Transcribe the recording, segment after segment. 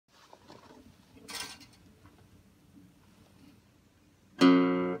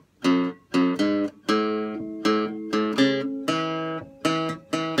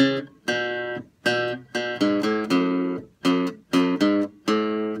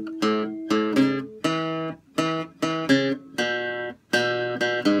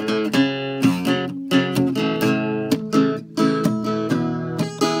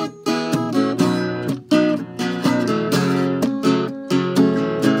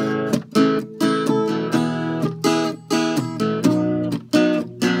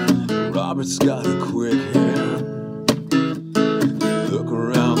Robert's got a quick hand. Look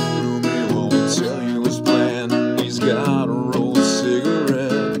around the room, he won't tell you his plan. He's got a rolled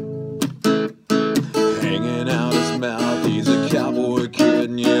cigarette hanging out his mouth. He's a cowboy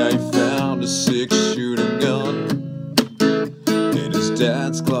kid, and yeah, he found a 6-shooter gun in his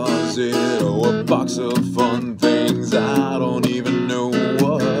dad's closet. Oh, a box of fun things, I don't even know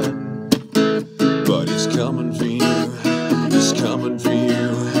what. But he's coming for you, he's coming for you.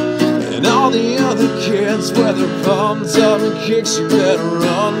 And all the other kids, where they're pumped up and kicks, you better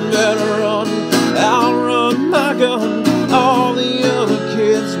run, outrun my gun. All the other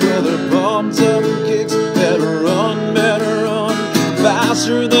kids, where they're pumped up and kicks, better run,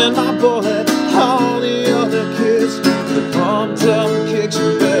 faster than my bullet. All the other kids, they're pumped up and kicks,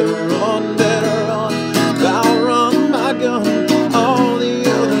 you better run, outrun my gun. All the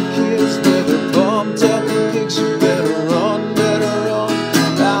other kids, where they're pumped up and kicks, you better run,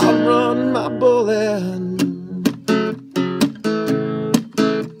 outrun my bullet.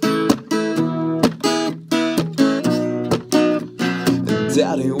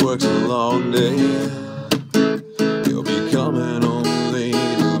 Daddy works a long day. He'll be coming home late.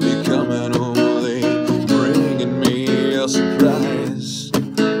 He'll be coming home late, bringing me a surprise.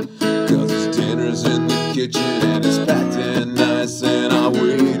 'Cause his dinner's in the kitchen and it's packed in nice. And I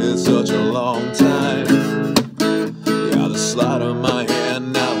waited such a long time. Yeah, the sleight of my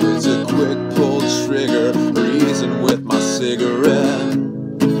hand now is a quick pull trigger, reason with my cigarette.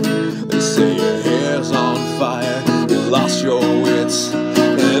 They say your hair's on fire, you lost your wits.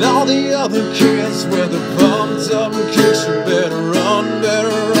 And all the other kids, with the pumped up and kicks, you better run,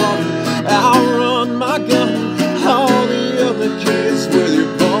 outrun my gun. All the other kids, with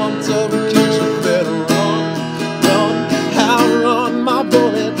your pumped up and kicks, you better run, outrun my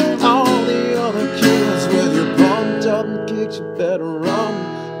bullet. All the other kids, with your pumped up and kicks, you better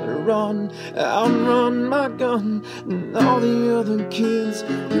run, outrun my gun. And all the other kids,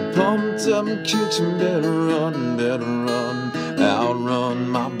 your pumped up and kicks, you better run, outrun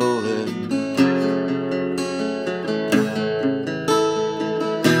my bullet.